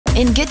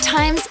In good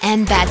times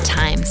and bad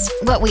times,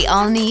 what we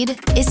all need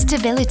is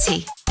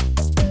stability.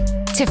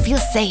 To feel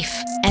safe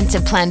and to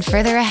plan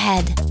further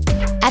ahead.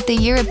 At the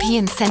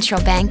European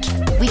Central Bank,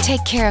 we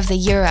take care of the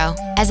euro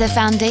as a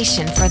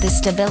foundation for this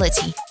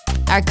stability.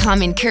 Our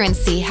common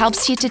currency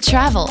helps you to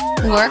travel,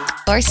 work,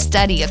 or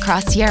study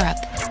across Europe,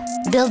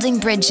 building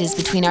bridges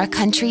between our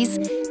countries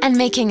and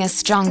making us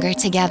stronger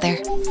together.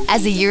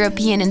 As a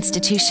European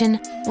institution,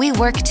 we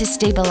work to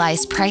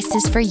stabilize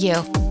prices for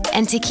you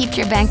and to keep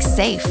your banks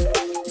safe,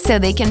 so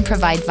they can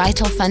provide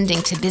vital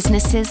funding to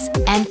businesses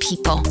and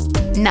people.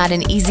 Not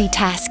an easy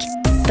task,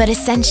 but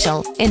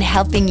essential in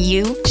helping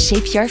you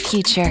shape your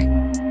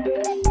future.